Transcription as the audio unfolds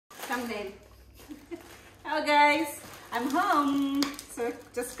Thumbnail. Hello guys, I'm home. So I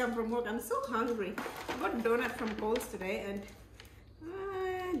just come from work. I'm so hungry. I got donut from Coles today and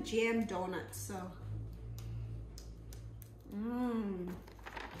jam donuts. So yummy.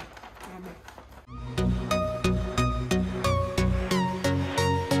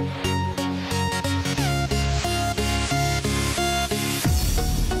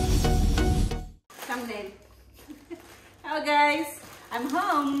 Thumbnail. Hello guys, I'm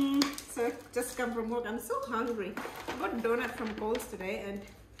home. So I just come from work. I'm so hungry. I got donut from Coles today and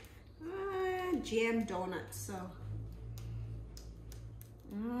jam donuts. So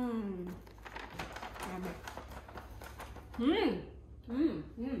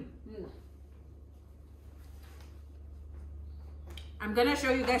I'm gonna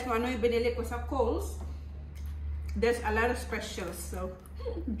show you guys kung ano yung binili ko sa Coles. There's a lot of specials, so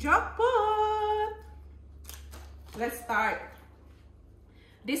jackpot! Let's start.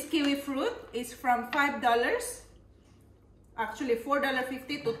 This kiwi fruit is from $5, actually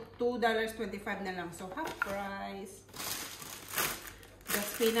 $4.50 to $2.25 na lang, so half price. The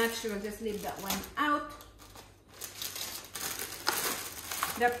spinach, we'll just leave that one out.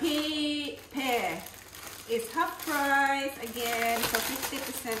 The pear is half price again, so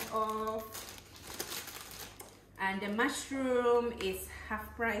 50% off. And the mushroom is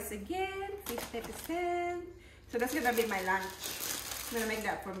half price again, 50%. So that's gonna be my lunch. I'm gonna make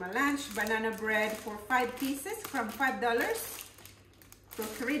that for my lunch. Banana bread for 5 pieces from $5 to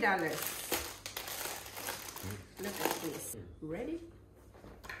 $3. Look at this. Ready?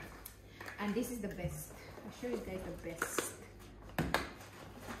 And this is the best. I'll show you guys the best.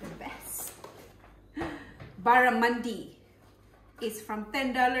 The best. Barramundi is from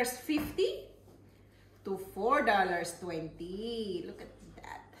 $10.50 to $4.20. Look at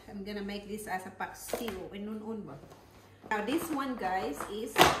that. I'm gonna make this as a pack stew. Now this one, guys,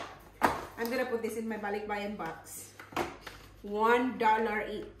 is, I'm gonna put this in my balikbayan box. $1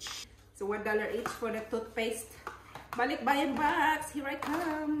 each. So $1 each for the toothpaste balikbayan box. Here I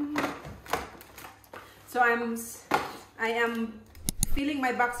come. So I am filling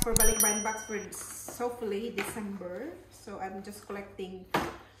my box for balikbayan box for hopefully December. So I'm just collecting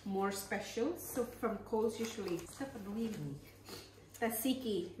more specials. So from Coles usually. Stop annoying me.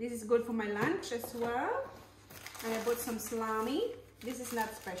 Tzatziki. This is good for my lunch as well. And I bought some salami. This is not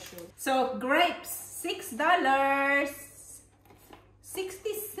special. So grapes, $6. 60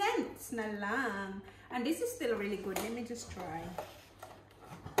 cents na lang. And this is still really good. Let me just try.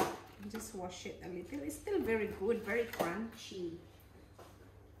 Just wash it a little. It's still very good, very crunchy.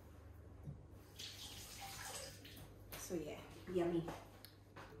 So yeah, yummy.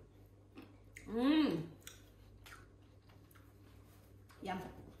 Yum.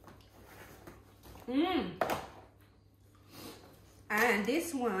 And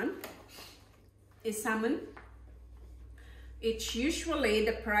this one is salmon. It's usually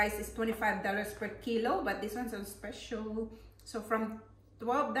the price is $25 per kilo, but this one's on special. So from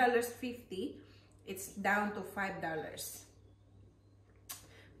 $12.50, it's down to $5.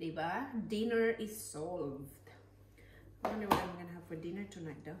 Diba? Dinner is solved. I wonder what I'm gonna have for dinner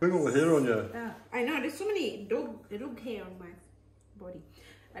tonight though. Look at all the hair on you. I know, there's so many dog hair on my body.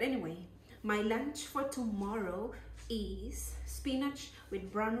 But anyway, my lunch for tomorrow is spinach with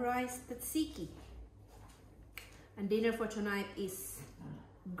brown rice tzatziki. And dinner for tonight is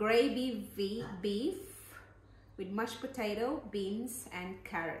gravy beef with mashed potato, beans, and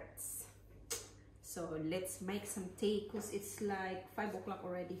carrots. So let's make some tea because it's like 5 o'clock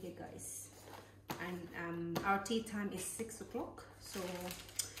already here, guys. And our tea time is 6 o'clock. So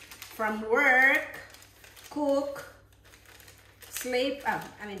from work, cook, sleep,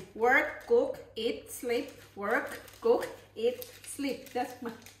 work, cook, eat, sleep, work, cook, eat, sleep. That's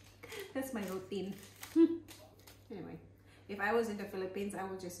my routine. Anyway, if I was in the Philippines, I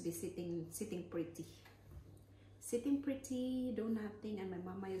would just be sitting pretty. Sitting pretty, do nothing, and my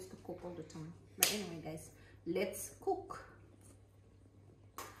mama used to cook all the time. But anyway, guys, let's cook.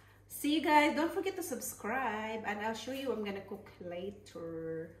 See you guys. Don't forget to subscribe, and I'll show you what I'm gonna cook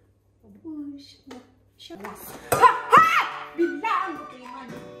later. Whoosh. Bilang!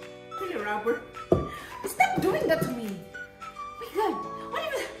 Really, Robert? Stop doing that to me. Oh my God. What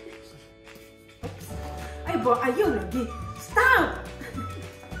is it? Oops. Ayaw lagi. Stop!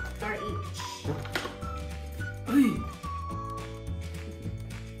 $1 each. Ay.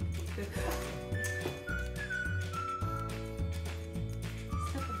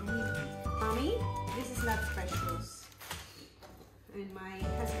 Stop annoying me. Mommy, this is not specials. And my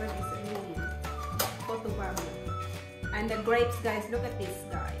husband is a million. And the grapes, guys, look at this,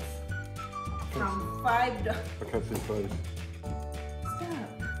 guys. From $5. I can't see his face. Stop.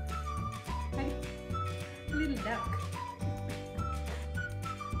 duck.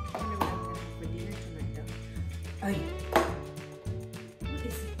 I wonder what I'm gonna have for dinner tonight, though. Ay! What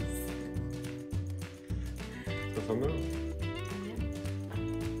is this? That's on there?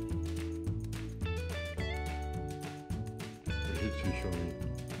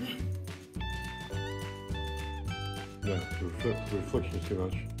 Yeah, the reflection is too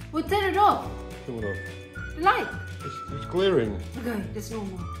much. Well, turn it off. Turn it off. The light. It's glaring. Okay, that's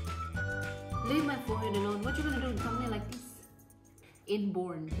normal. Leave my forehead alone. What you gonna do in thumbnail like this?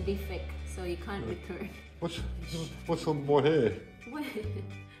 Inborn defect, so you can't return. What's on my hair? Wait,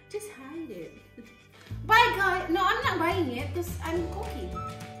 just hide it. Bye, guys. No, I'm not buying it because I'm cooking.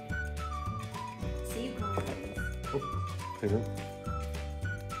 See you guys. Oh, hang on.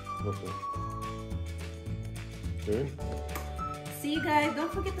 Okay. Doing? See you guys.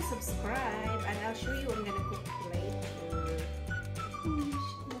 Don't forget to subscribe, and I'll show you what I'm gonna cook later.